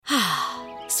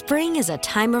Spring is a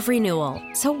time of renewal,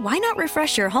 so why not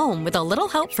refresh your home with a little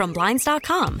help from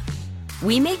Blinds.com?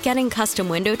 We make getting custom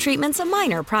window treatments a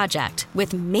minor project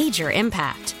with major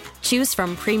impact. Choose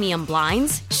from premium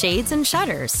blinds, shades, and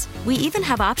shutters. We even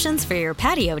have options for your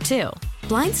patio, too.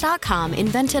 Blinds.com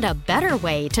invented a better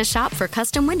way to shop for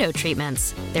custom window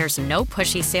treatments. There's no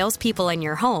pushy salespeople in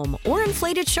your home or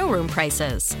inflated showroom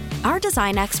prices. Our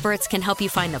design experts can help you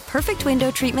find the perfect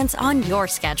window treatments on your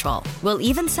schedule. We'll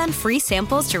even send free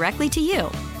samples directly to you.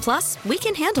 Plus, we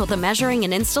can handle the measuring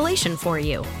and installation for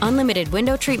you. Unlimited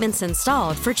window treatments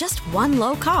installed for just one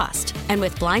low cost. And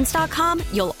with Blinds.com,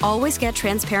 you'll always get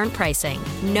transparent pricing.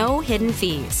 No hidden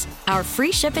fees. Our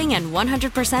free shipping and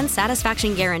 100%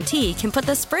 satisfaction guarantee can put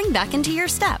the spring back into your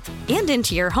step and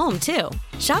into your home, too.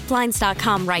 Shop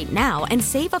Blinds.com right now and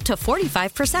save up to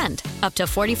 45%. Up to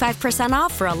 45%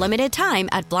 off for a limited time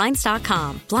at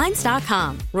Blinds.com.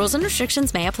 Blinds.com. Rules and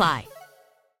restrictions may apply.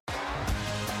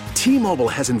 T-Mobile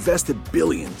has invested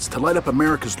billions to light up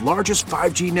America's largest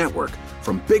 5G network,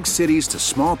 from big cities to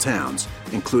small towns,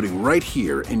 including right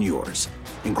here in yours.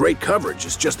 And great coverage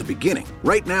is just the beginning.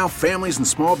 Right now, families and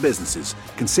small businesses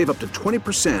can save up to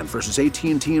 20% versus AT&T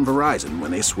and Verizon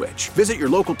when they switch. Visit your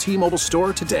local T-Mobile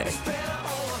store today.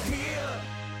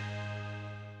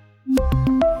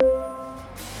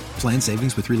 Plan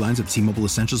savings with 3 lines of T-Mobile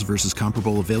Essentials versus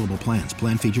comparable available plans.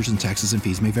 Plan features and taxes and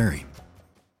fees may vary.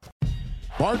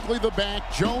 Barkley the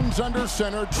back, Jones under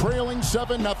center, trailing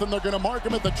 7-0. They're going to mark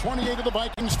him at the 28 of the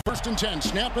Vikings, 1st and 10.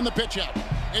 Snap in the pitch out.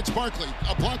 It's Barkley,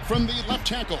 a block from the left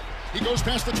tackle. He goes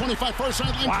past the 25, far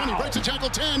sideline, 20, breaks a tackle,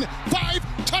 10,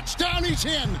 5, touchdown, he's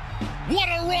in. What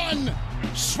a run!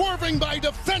 Swerving by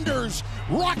defenders,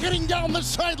 rocketing down the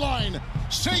sideline.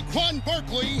 Saquon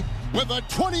Barkley with a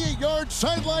 28-yard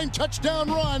sideline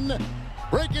touchdown run.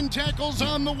 Breaking tackles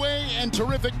on the way and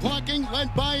terrific blocking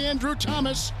led by Andrew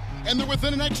Thomas. And they're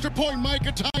within an extra point, Mike,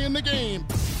 a tie in the game.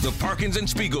 The Parkins and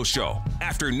Spiegel Show,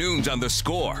 afternoons on The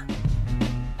Score.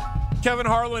 Kevin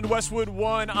Harlan, Westwood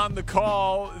 1 on the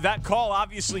call. That call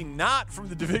obviously not from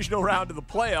the divisional round of the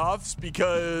playoffs,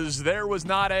 because there was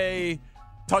not a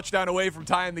touchdown away from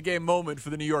tying the game moment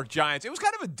for the New York Giants. It was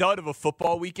kind of a dud of a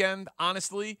football weekend,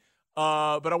 honestly.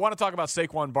 But I want to talk about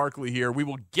Saquon Barkley here. We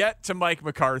will get to Mike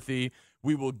McCarthy.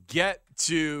 We will get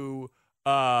to,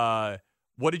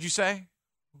 what did you say?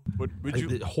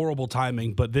 Horrible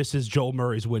timing, but this is Joel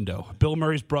Murray's window. Bill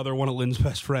Murray's brother, one of Lynn's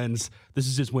best friends. This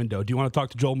is his window. Do you want to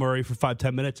talk to Joel Murray for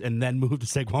 5-10 minutes and then move to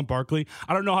Saquon Barkley?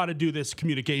 I don't know how to do this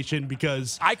communication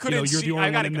because I couldn't you're see. the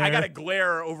only one in there. I got to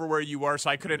glare over where you are,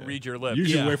 so I couldn't read your lips.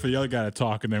 Usually wait for the other guy to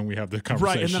talk, and then we have the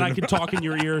conversation. Right, and then I can talk in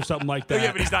your ear or something like that. Oh,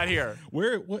 yeah, but he's not here.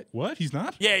 Where? What? He's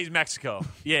not? Yeah, he's Mexico.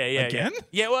 Yeah. Again?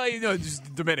 Yeah, well,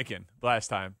 just Dominican last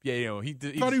time. Yeah, he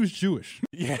thought he was Jewish.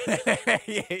 Yeah.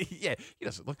 He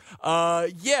doesn't look.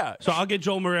 Yeah. So I'll get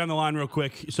Joel Murray on the line real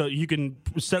quick so you can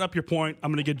set up your point.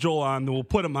 I'm going to get Joel on, then we'll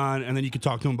put him on, and then you can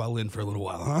talk to him about Lynn for a little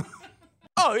while, huh?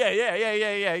 Oh,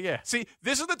 yeah. See,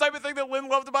 this is the type of thing that Lynn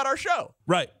loved about our show.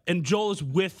 Right. And Joel is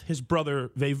with his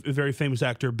brother, a very famous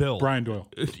actor, Bill. Brian Doyle.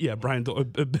 Yeah, Brian Doyle.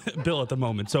 Bill at the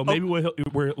moment. So maybe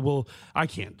we'll I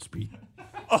can't speak.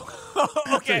 Oh,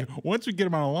 okay. Once we get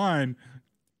him on the line,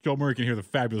 Joel Murray can hear the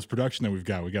fabulous production that we've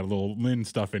got. We got a little Lynn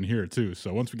stuff in here too.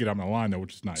 So once we get him on the line, though,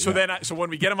 which is not yet. So when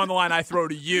we get him on the line, I throw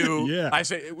to you. Yeah. I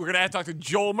say we're gonna have to talk to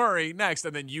Joel Murray next,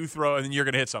 and then you throw, and then you're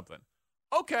gonna hit something.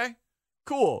 Okay,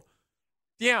 cool.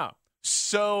 Yeah.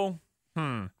 So,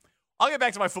 I'll get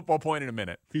back to my football point in a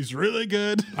minute. He's really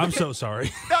good. I'm so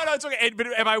sorry. No, it's okay. But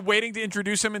am I waiting to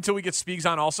introduce him until we get Speaks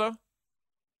on also?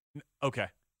 Okay.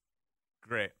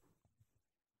 Great.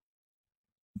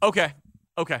 Okay.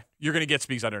 You're going to get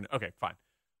Speaks on. Okay, fine.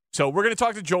 So we're going to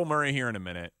talk to Joel Murray here in a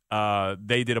minute.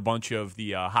 They did a bunch of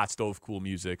the Hot Stove Cool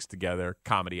Musics together,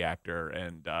 comedy actor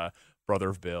and brother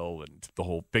of Bill and the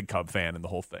whole big Cub fan and the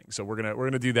whole thing. So we're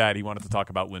gonna do that. He wanted to talk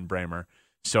about Lynn Bramer.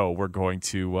 So we're going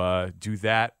to do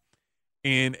that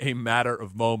in a matter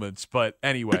of moments. But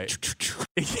anyway,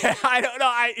 yeah, I don't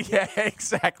know. Yeah,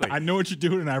 exactly. I know what you're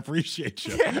doing, and I appreciate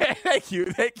you. Yeah,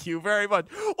 thank you very much.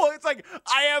 Well, it's like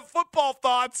I have football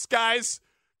thoughts, guys.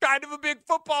 Kind of a big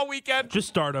football weekend. Just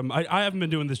start him. I haven't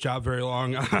been doing this job very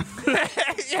long.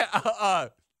 Yeah.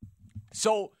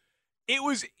 So it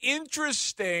was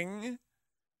interesting.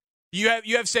 You have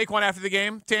Saquon after the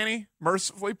game, Tanny?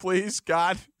 Mercifully, please,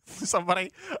 God.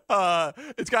 Somebody,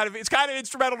 it's kind of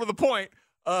instrumental to the point.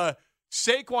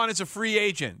 Saquon is a free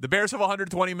agent. The Bears have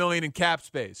 $120 million in cap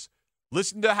space.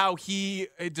 Listen to how he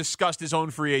discussed his own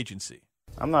free agency.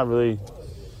 I'm not really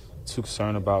too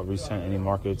concerned about resetting any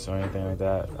markets or anything like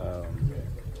that.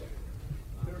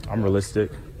 I'm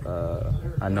realistic.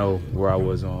 I know where I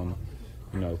was on,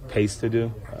 pace to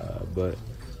do. but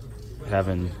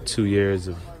having 2 years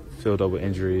of filled up with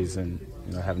injuries and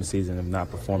having a season of not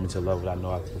performing to the level that I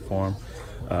know I can perform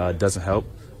doesn't help.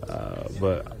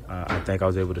 But I think I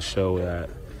was able to show that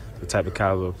the type of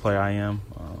caliber of player I am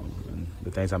and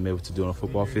the things I'm able to do on a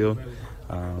football field.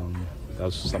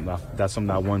 That's something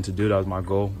I wanted to do. That was my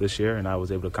goal this year, and I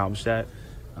was able to accomplish that.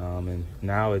 And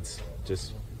now it's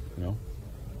just,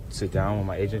 sit down with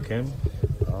my agent, Kim,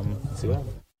 see what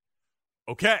happens.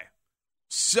 Okay.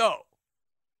 So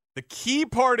the key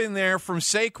part in there from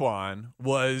Saquon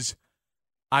was,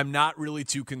 I'm not really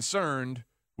too concerned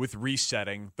with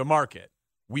resetting the market.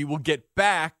 We will get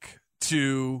back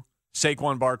to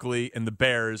Saquon Barkley and the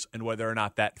Bears and whether or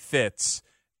not that fits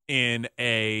in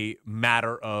a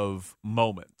matter of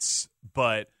moments.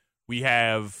 But we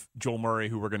have Joel Murray,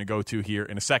 who we're going to go to here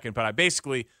in a second. But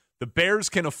the Bears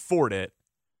can afford it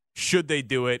should they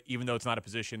do it, even though it's not a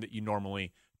position that you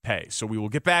normally pay. So we will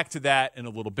get back to that in a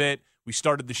little bit. We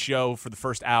started the show for the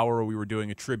first hour. We were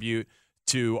doing a tribute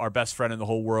to our best friend in the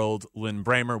whole world, Lin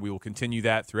Bramer. We will continue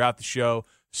that throughout the show.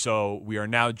 So we are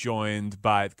now joined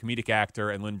by the comedic actor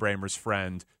and Lin Bramer's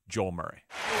friend, Joel Murray.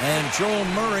 And Joel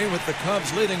Murray, with the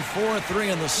Cubs leading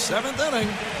 4-3 in the 7th inning,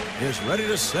 is ready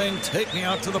to sing "Take Me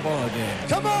Out to the Ball Game."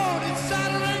 Come on, it's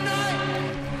Saturday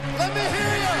night. Let me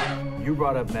hear you. You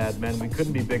brought up Mad Men. We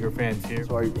couldn't be bigger fans here.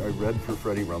 So I read for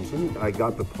Freddie Rumsen. I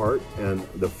got the part, and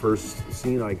the first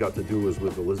scene I got to do was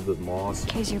with Elizabeth Moss.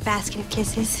 Here's your basket of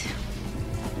kisses.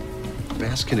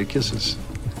 Basket of kisses.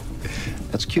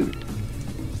 That's cute.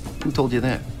 Who told you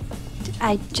that?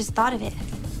 I just thought of it.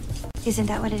 Isn't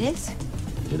that what it is?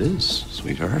 It is,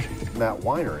 sweetheart. Matt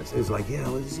Weiner is like, yeah,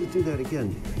 let's do that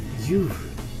again. You've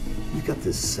got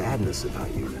this sadness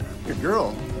about you, man. Your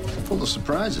girl, full of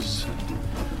surprises.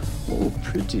 Oh,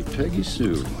 pretty Peggy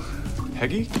Sue.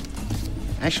 Peggy?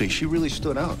 Actually, she really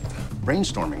stood out,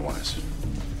 brainstorming-wise.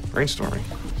 Brainstorming?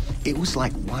 It was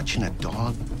like watching a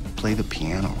dog play the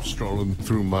piano. Strolling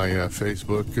through my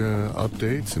Facebook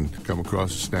updates and come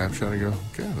across a snapshot and go,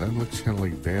 okay, that looks kind of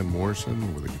like Van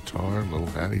Morrison with a guitar, little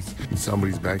hat. He's in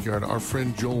somebody's backyard. Our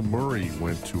friend Joel Murray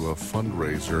went to a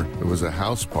fundraiser. It was a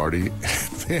house party.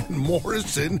 Van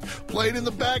Morrison played in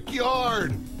the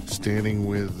backyard, standing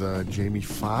with Jamie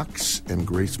Foxx and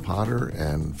Grace Potter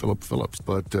and Philip Phillips.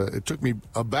 But it took me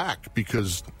aback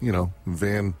because,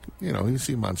 Van, you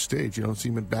see him on stage. You don't see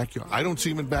him in backyard. I don't see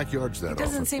him in backyards that often. He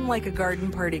doesn't seem like a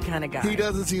garden party kind of guy. He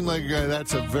doesn't seem like a guy.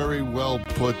 That's a very well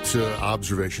put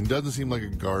observation. Doesn't seem like a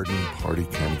garden party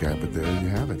kind of guy. But there you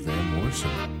have it, Van Morrison.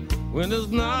 When it's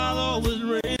not always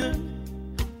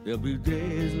raining, there'll be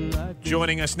days like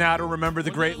Joining us now to remember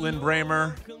the great Lin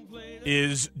Bramer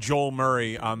is Joel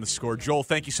Murray on The Score. Joel,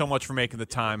 thank you so much for making the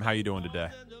time. How you doing today?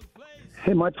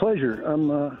 Hey, my pleasure. I'm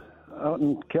out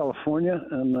in California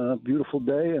and a beautiful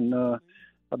day, and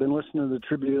I've been listening to the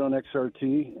tribute on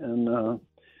XRT, and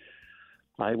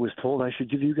I was told I should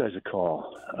give you guys a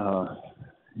call.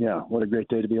 Yeah, what a great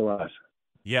day to be alive.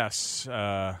 Yes,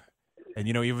 and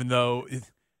even though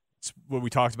it's what we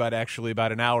talked about actually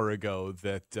about an hour ago,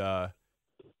 that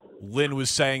Lin was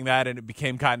saying that, and it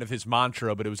became kind of his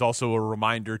mantra, but it was also a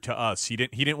reminder to us. He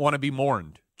didn't want to be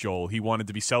mourned, Joel. He wanted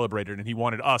to be celebrated, and he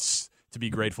wanted us to be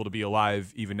grateful to be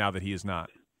alive, even now that he is not.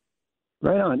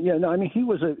 Right on. Yeah, no, I mean, he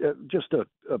was just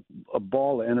a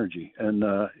ball of energy, and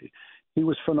he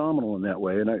was phenomenal in that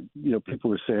way. And people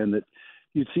were saying that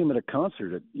you'd see him at a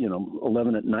concert at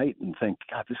 11 at night and think,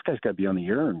 God, this guy's got to be on the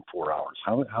air in 4 hours.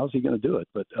 How's he going to do it?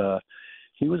 But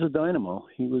he was a dynamo.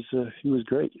 He was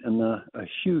great, and a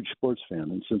huge sports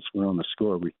fan. And since we're on The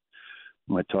Score, we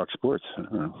might talk sports. I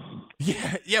don't know.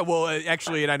 Yeah. Well,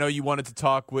 actually, and I know you wanted to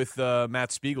talk with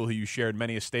Matt Spiegel, who you shared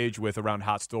many a stage with around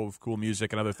Hot Stove, Cool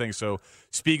Music, and other things. So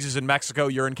Spiegs is in Mexico,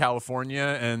 you're in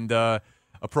California, and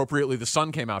appropriately, the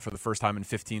sun came out for the first time in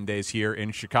 15 days here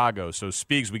in Chicago. So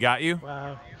Spiegs, we got you.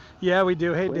 Wow. Yeah, we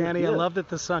do. Hey, Danny, I love that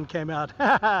the sun came out.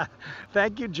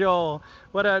 Thank you, Joel.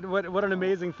 What an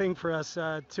amazing thing for us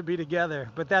to be together.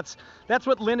 But that's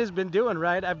what Lin has been doing,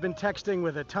 right? I've been texting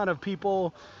with a ton of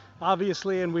people,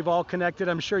 obviously, and we've all connected.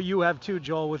 I'm sure you have too,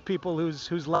 Joel, with people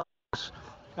whose lives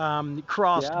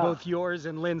crossed both yours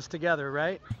and Lin's together,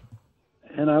 right?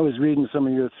 And I was reading some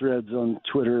of your threads on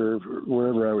Twitter or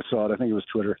wherever I saw it. I think it was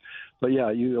Twitter. But yeah,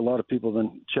 a lot of people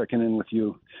been checking in with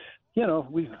you.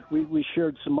 We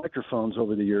shared some microphones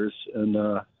over the years, and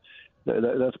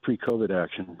that's pre-COVID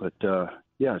action. But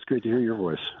yeah, it's great to hear your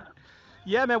voice.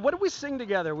 Yeah, man. What did we sing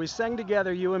together? We sang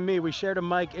together, you and me. We shared a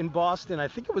mic in Boston. I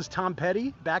think it was Tom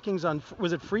Petty. Backings on,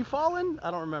 was it Free Fallin'?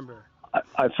 I don't remember.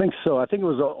 I think so. I think it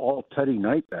was all Petty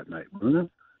night that night, wasn't it?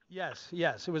 Yes.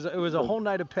 It was a whole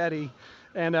night of Petty,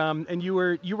 and you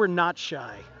were not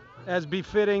shy. as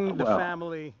befitting the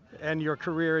family and your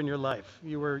career and your life.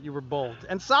 You were bold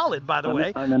and solid, by the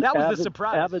way. That was the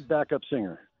surprise. Avid backup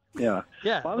singer. Yeah.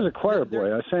 Yeah. Well, I was a choir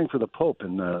boy. I sang for the Pope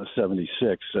in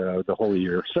 76, the whole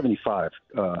year. 75,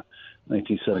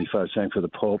 1975, sang for the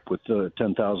Pope with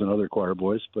 10,000 other choir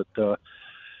boys. But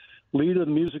lead of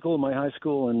the musical in my high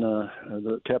school and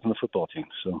the captain of the football team.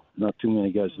 So not too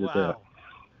many guys did that.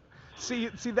 See,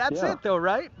 that's it though,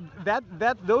 right?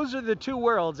 Those are the two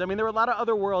worlds. I mean, there were a lot of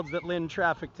other worlds that Lynn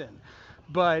trafficked in,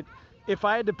 but if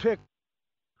I had to pick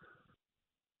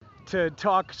to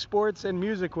talk sports and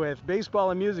music with,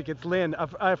 baseball and music, it's Lynn.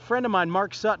 A friend of mine,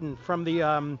 Mark Sutton, from the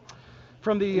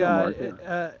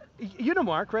you know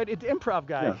Mark, right? Improv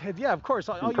guy. Yeah, of course.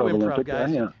 All you improv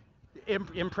guys. Yeah.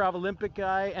 Improv Olympic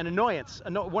guy and Annoyance,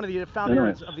 one of the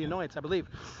founders of the Annoyance, I believe.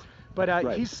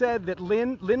 But he said that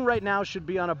Lynn right now should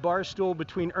be on a bar stool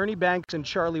between Ernie Banks and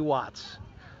Charlie Watts,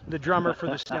 the drummer for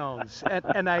the Stones.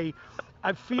 And I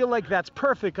feel like that's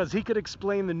perfect because he could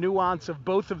explain the nuance of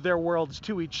both of their worlds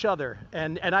to each other.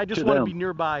 And I just want to be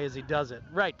nearby as he does it.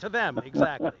 Right, to them,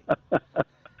 exactly.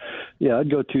 Yeah,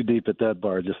 I'd go too deep at that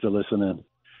bar just to listen in.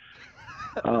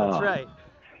 That's right.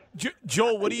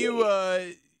 Joel, what do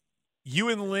you... You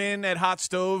and Lynn at Hot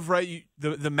Stove, right?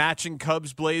 The matching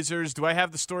Cubs Blazers. Do I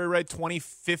have the story right?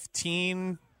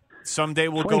 2015. Someday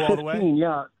we'll go all the way.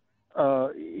 Yeah.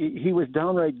 He was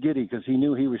downright giddy because he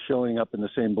knew he was showing up in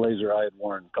the same blazer I had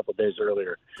worn a couple of days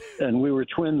earlier, and we were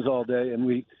twins all day, and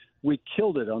we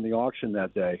killed it on the auction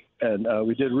that day, and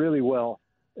we did really well.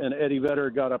 And Eddie Vedder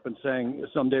got up and sang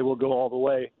 "Someday We'll Go All the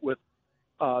Way" with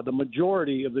the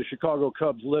majority of the Chicago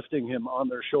Cubs lifting him on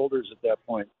their shoulders at that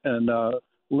point, and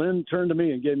Lynn turned to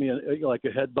me and gave me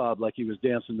a head bob like he was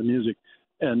dancing the music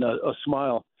and a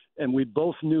smile. And we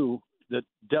both knew that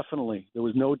definitely there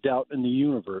was no doubt in the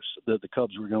universe that the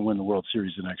Cubs were going to win the World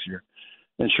Series the next year.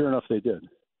 And sure enough, they did.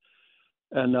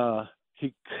 And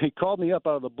he called me up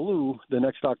out of the blue the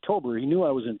next October. He knew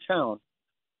I was in town.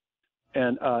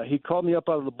 And he called me up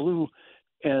out of the blue,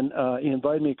 and he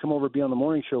invited me to come over and be on the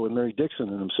morning show with Mary Dixon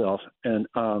and himself. And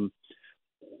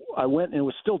I went, and it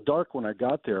was still dark when I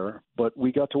got there, but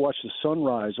we got to watch the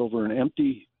sunrise over an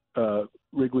empty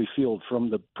Wrigley Field from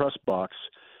the press box,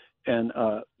 and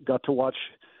got to watch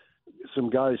some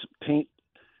guys paint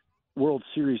World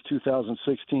Series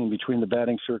 2016 between the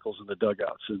batting circles and the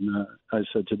dugouts. And I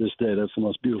said, to this day, that's the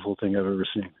most beautiful thing I've ever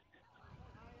seen.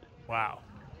 Wow.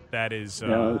 That is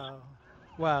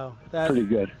wow. Pretty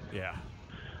good. Yeah.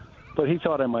 But he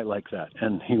thought I might like that,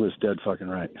 and he was dead fucking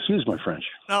right. Excuse my French.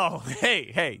 Oh,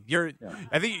 hey,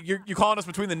 I think you're calling us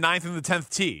between the 9th and the 10th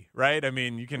tee, right? I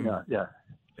mean, you can. Yeah.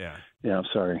 I'm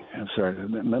sorry.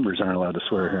 The members aren't allowed to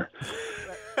swear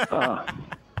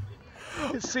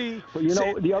here. See, but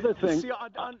the other thing.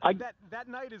 That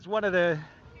night is one of the.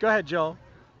 Go ahead, Joel.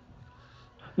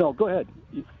 No, go ahead.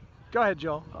 Go ahead,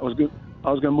 Joel. I was going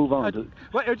to move on.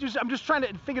 I'm just trying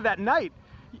to think of that night.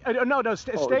 No,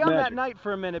 stay on that night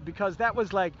for a minute, because that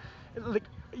was like,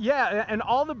 yeah, and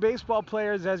all the baseball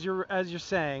players, as you're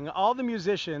saying, all the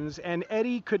musicians, and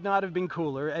Eddie could not have been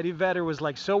cooler. Eddie Vedder was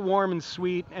like so warm and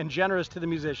sweet and generous to the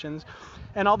musicians,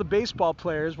 and all the baseball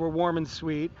players were warm and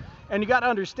sweet. And you got to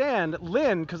understand,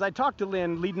 Lynn, because I talked to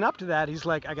Lynn leading up to that, he's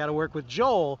like, I got to work with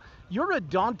Joel. You're a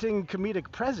daunting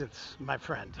comedic presence, my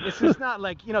friend. This is not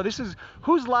like, this is,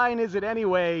 whose line is it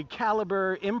anyway,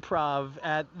 caliber improv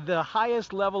at the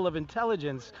highest level of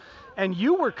intelligence. And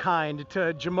you were kind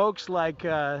to jamokes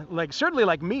like certainly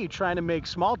like me trying to make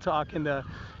small talk in the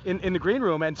green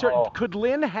room. And could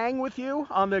Lynn hang with you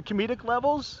on the comedic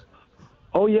levels?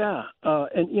 Oh, yeah.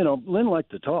 And, Lynn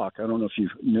liked to talk. I don't know if you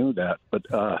knew that, but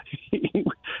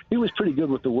he was pretty good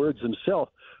with the words himself.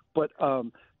 But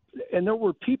and there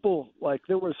were people,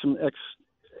 there were some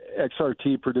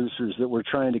XRT producers that were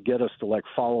trying to get us to,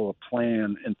 follow a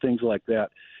plan and things like that.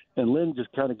 And Lynn just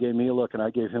kind of gave me a look, and I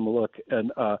gave him a look. And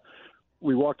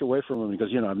we walked away from him because,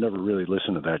 I've never really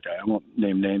listened to that guy. I won't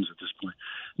name names at this point.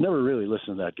 Never really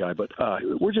listened to that guy. But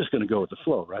we're just going to go with the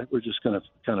flow, right? We're just going to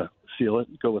kind of feel it,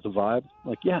 go with the vibe.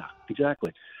 Yeah,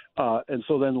 exactly. And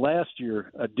so then last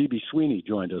year, D.B. Sweeney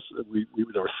joined us.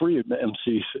 There were 3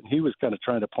 MCs, and he was kind of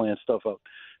trying to plan stuff up.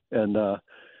 And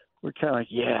we're kind of like,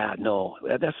 yeah, no,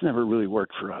 that's never really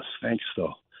worked for us. Thanks,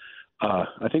 though.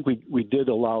 I think we did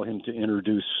allow him to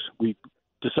introduce. We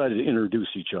decided to introduce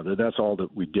each other. That's all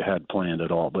that we had planned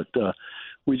at all. But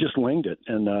we just winged it,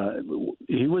 and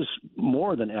he was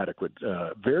more than adequate.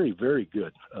 Very, very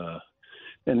good,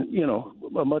 and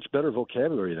a much better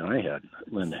vocabulary than I had.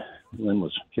 Lynn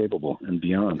was capable and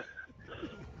beyond.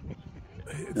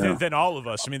 Than all of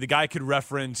us. I mean, the guy could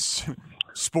reference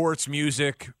sports,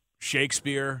 music,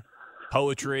 Shakespeare,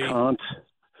 poetry. Kant.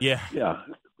 Yeah. Yeah.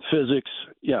 Physics.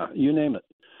 Yeah. You name it.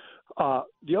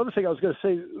 The other thing I was going to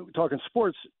say, talking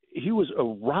sports, he was a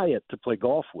riot to play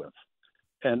golf with.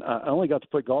 And I only got to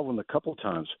play golf with him a couple of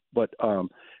times. But,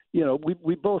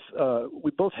 we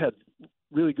both had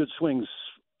really good swings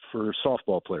for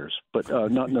softball players, but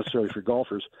not necessarily for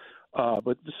golfers.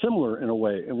 But similar in a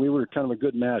way, and we were kind of a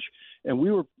good match. And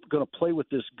we were going to play with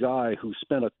this guy who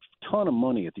spent a ton of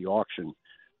money at the auction,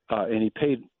 and he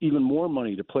paid even more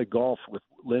money to play golf with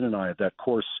Lynn and I at that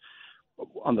course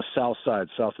on the south side,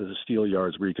 south of the Steel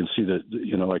Yards, where you can see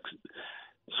like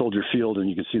Soldier Field, and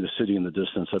you can see the city in the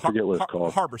distance. I forget what it's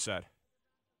called.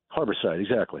 Harborside,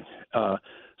 exactly.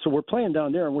 So we're playing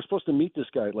down there, and we're supposed to meet this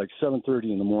guy at like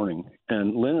 7:30 in the morning.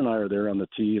 And Lynn and I are there on the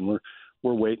tee, and we're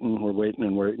waiting,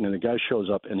 and the guy shows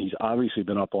up, and he's obviously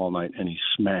been up all night, and he's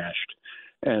smashed.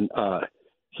 And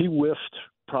he whiffed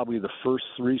probably the first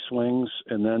 3 swings,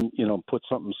 and then put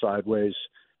something sideways.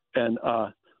 And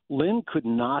Lynn could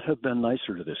not have been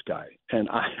nicer to this guy. And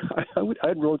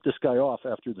I wrote this guy off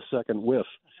after the second whiff.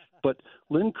 But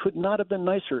Lynn could not have been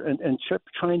nicer, and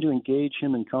kept trying to engage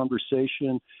him in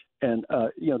conversation. And,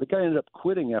 the guy ended up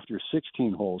quitting after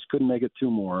 16 holes, couldn't make it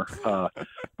 2 more.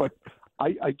 But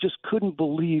I just couldn't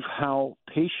believe how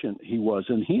patient he was.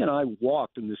 And he and I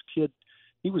walked, and this kid,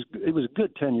 he was a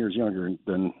good 10 years younger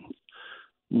than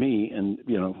me, and,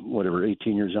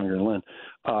 18 years younger than Lynn.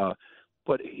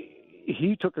 But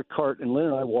he took a cart, and Lynn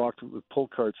and I walked with pull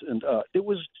carts, and it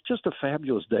was just a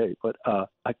fabulous day. But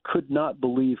I could not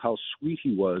believe how sweet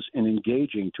he was in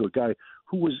engaging to a guy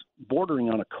who was bordering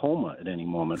on a coma at any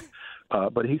moment.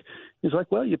 But he's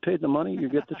like, well, you paid the money, you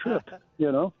get the trip,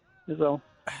 So,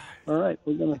 all right,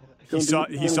 we're gonna.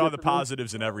 He saw the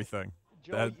positives in everything.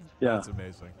 That's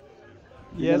amazing.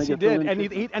 Yes, he did,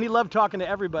 and he loved talking to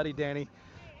everybody, Danny.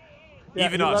 Yeah,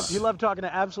 even us. He loved talking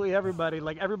to absolutely everybody.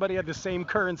 Like, everybody had the same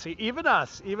currency. Even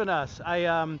us.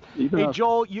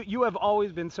 Joel, you have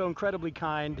always been so incredibly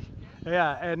kind.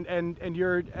 Yeah, and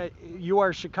you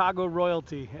are Chicago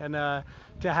royalty, and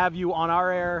to have you on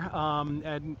our air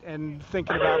and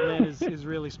thinking about Lynn is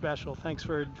really special. Thanks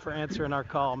for answering our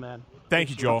call, man. Thank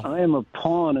you, Joel. I am a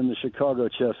pawn in the Chicago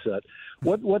chess set.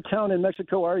 What town in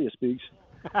Mexico are you, Speaks?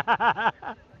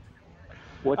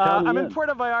 What town I'm in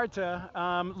Puerto Vallarta.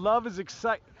 Love is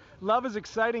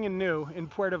exciting and new in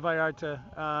Puerto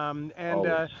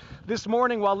Vallarta. This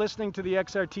morning, while listening to the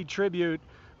XRT tribute,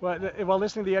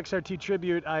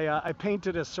 I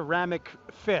painted a ceramic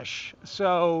fish.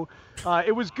 So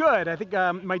it was good. I think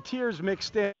my tears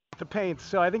mixed in with the paint.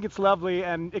 So I think it's lovely,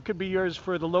 and it could be yours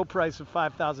for the low price of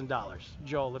 $5,000,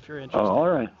 Joel, if you're interested. Oh,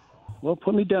 all right. Well,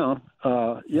 put me down.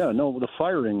 The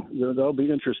firing, that'll be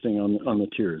interesting on the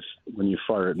tears when you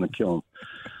fire it in the kiln.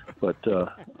 But, all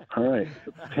right,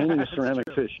 painting a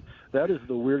ceramic fish. That is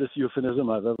the weirdest euphemism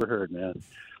I've ever heard, man.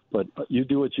 But you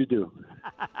do what you do.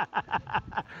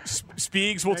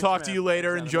 Speegs, we'll talk to you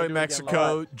later. Enjoy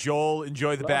Mexico. Right. Joel,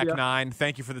 enjoy the back nine.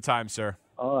 Thank you for the time, sir.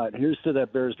 All right, here's to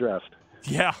that Bears draft.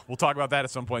 Yeah, we'll talk about that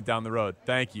at some point down the road.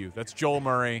 Thank you. That's Joel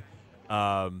Murray.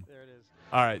 There it is.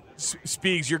 All right,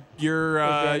 Speaks, you're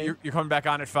coming back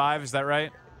on at 5. Is that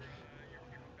right?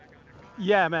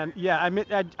 Yeah, man. Yeah, I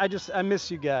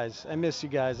miss you guys.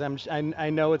 I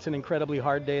know it's an incredibly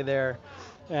hard day there,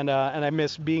 and I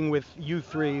miss being with you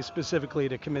three specifically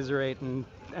to commiserate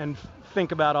and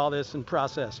think about all this and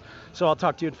process. So I'll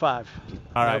talk to you at 5.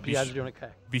 All right. I hope you guys are doing okay.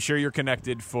 Be sure you're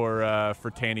connected for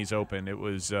Tanny's Open. It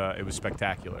was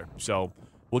spectacular. So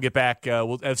we'll get back.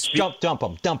 Dump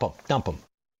them.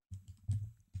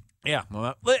 Yeah.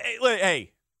 Well,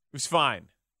 hey, it was fine.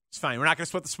 It's fine. We're not going to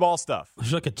split the small stuff.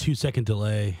 There's like a 2-second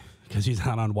delay because he's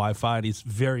not on Wi-Fi. And he's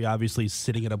very obviously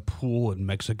sitting in a pool in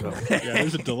Mexico. Yeah,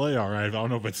 there's a delay, all right. I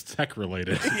don't know if it's tech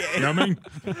related. You know what I mean?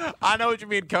 I know what you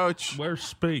mean, Coach. Where's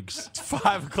Speaks? It's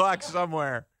 5 o'clock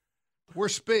somewhere.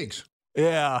 Where's Speaks?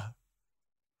 Yeah.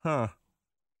 Huh.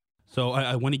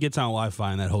 So when he gets on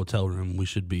Wi-Fi in that hotel room, we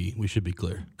should be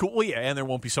clear. Cool. Well, yeah, and there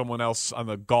won't be someone else on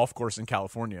the golf course in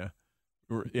California.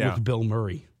 Yeah. With Bill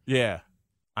Murray. Yeah.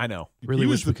 I know. Really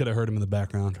wish we could have heard him in the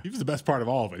background. He was the best part of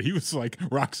all of it. He was like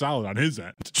rock solid on his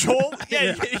end. Joel?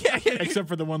 Yeah. Except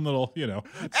for the one little,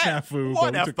 snafu.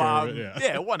 One F-bomb.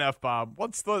 Yeah, one F-bomb.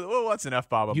 What's an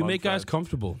F-bomb? You make guys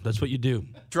comfortable. That's what you do.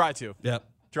 Try to. Yep.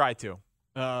 Try to.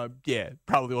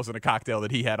 Probably wasn't a cocktail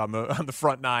that he had on the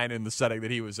front nine in the setting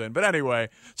that he was in. But anyway,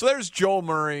 so there's Joel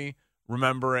Murray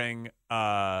remembering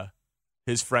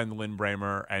his friend Lynn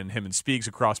Bramer, and him and Speaks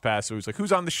across paths. So he was like,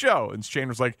 who's on the show? And Shane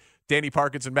was like, Danny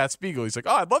Parkins and Matt Spiegel. He's like,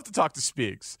 oh, I'd love to talk to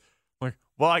Speaks. I'm like,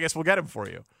 well, I guess we'll get him for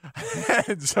you.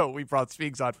 And so we brought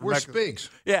Speaks on. Where's Speaks?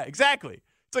 Yeah, exactly.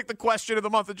 It's like the question of the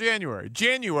month of January.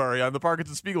 January on the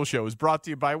Parkinson Spiegel Show is brought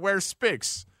to you by Where's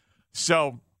Spigs?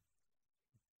 So,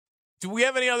 do we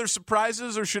have any other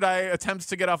surprises, or should I attempt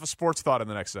to get off a sports thought in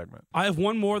the next segment? I have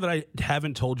one more that I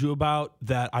haven't told you about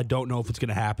that I don't know if it's going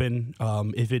to happen.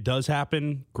 If it does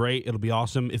happen, great. It'll be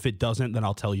awesome. If it doesn't, then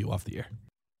I'll tell you off the air.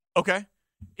 Okay.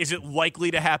 Is it likely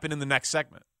to happen in the next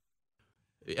segment?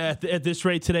 At this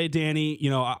rate today, Danny,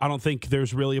 I don't think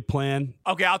there's really a plan.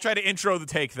 Okay, I'll try to intro the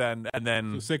take then, and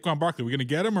then... So Saquon Barkley, we going to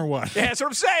get him or what? Yeah, that's what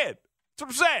I'm saying.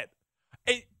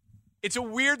 It's a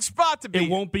weird spot to be. It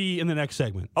won't be in the next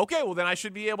segment. Okay, well then I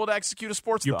should be able to execute a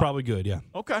sports You're thought. probably good, yeah.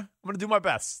 Okay, I'm going to do my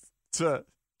best to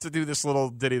do this little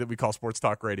ditty that we call Sports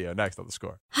Talk Radio next on The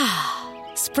Score.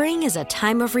 Spring is a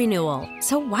time of renewal,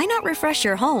 so why not refresh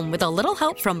your home with a little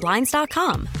help from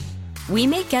Blinds.com? We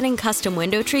make getting custom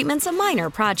window treatments a minor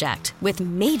project with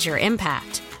major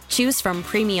impact. Choose from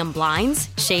premium blinds,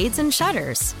 shades, and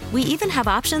shutters. We even have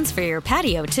options for your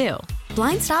patio, too.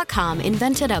 Blinds.com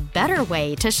invented a better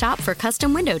way to shop for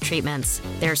custom window treatments.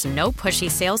 There's no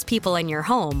pushy salespeople in your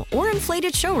home or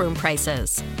inflated showroom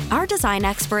prices. Our design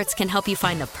experts can help you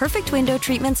find the perfect window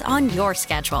treatments on your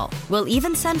schedule. We'll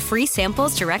even send free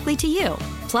samples directly to you.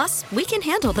 Plus, we can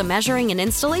handle the measuring and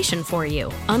installation for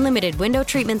you. Unlimited window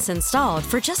treatments installed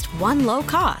for just one low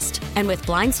cost. And with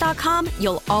Blinds.com,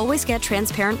 you'll always get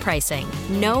transparent pricing.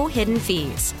 No hidden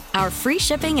fees. Our free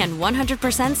shipping and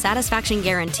 100% satisfaction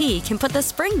guarantee can put the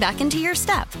spring back into your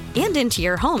step and into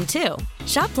your home, too.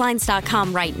 Shop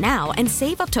Blinds.com right now and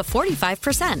save up to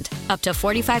 45%. Up to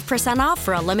 45% off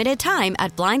for a limited time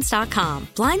at Blinds.com.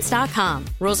 Blinds.com.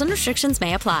 Rules and restrictions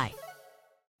may apply.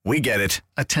 We get it.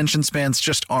 Attention spans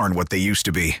just aren't what they used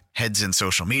to be. Heads in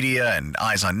social media and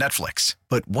eyes on Netflix.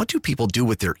 But what do people do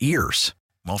with their ears?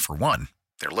 Well, for one,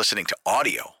 they're listening to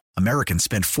audio. Americans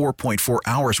spend 4.4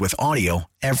 hours with audio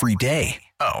every day.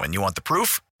 Oh, and you want the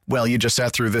proof? Well, you just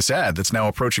sat through this ad that's now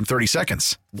approaching 30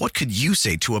 seconds. What could you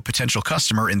say to a potential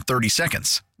customer in 30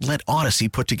 seconds? Let Odyssey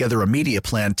put together a media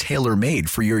plan tailor-made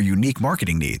for your unique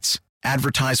marketing needs.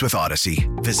 Advertise with Odyssey.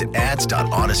 Visit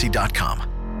ads.odyssey.com.